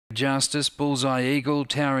Justice, Bullseye Eagle,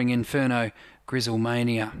 Towering Inferno,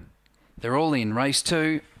 Grizzlemania. They're all in race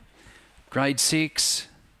 2, grade 6.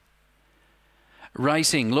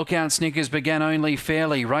 Racing, Lookout Snickers began only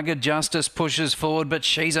fairly. Rugged Justice pushes forward, but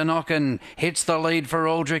She's a Knockin' hits the lead for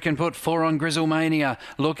Aldrich and put 4 on Grizzlemania.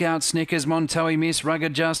 Lookout Snickers, Montoey Miss,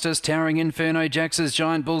 Rugged Justice, Towering Inferno, Jax's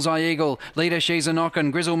Giant, Bullseye Eagle. Leader She's a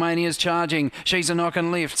Knockin', Grizzlemania's charging. She's a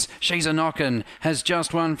Knockin' lifts. She's a Knockin' has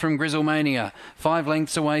just won from Grizzlemania. 5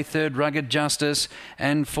 lengths away, third Rugged Justice,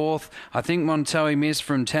 and fourth, I think Montoey Miss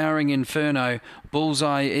from Towering Inferno.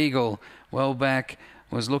 Bullseye Eagle, well back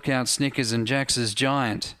was Lookout Snickers and Jax's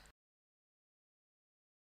Giant.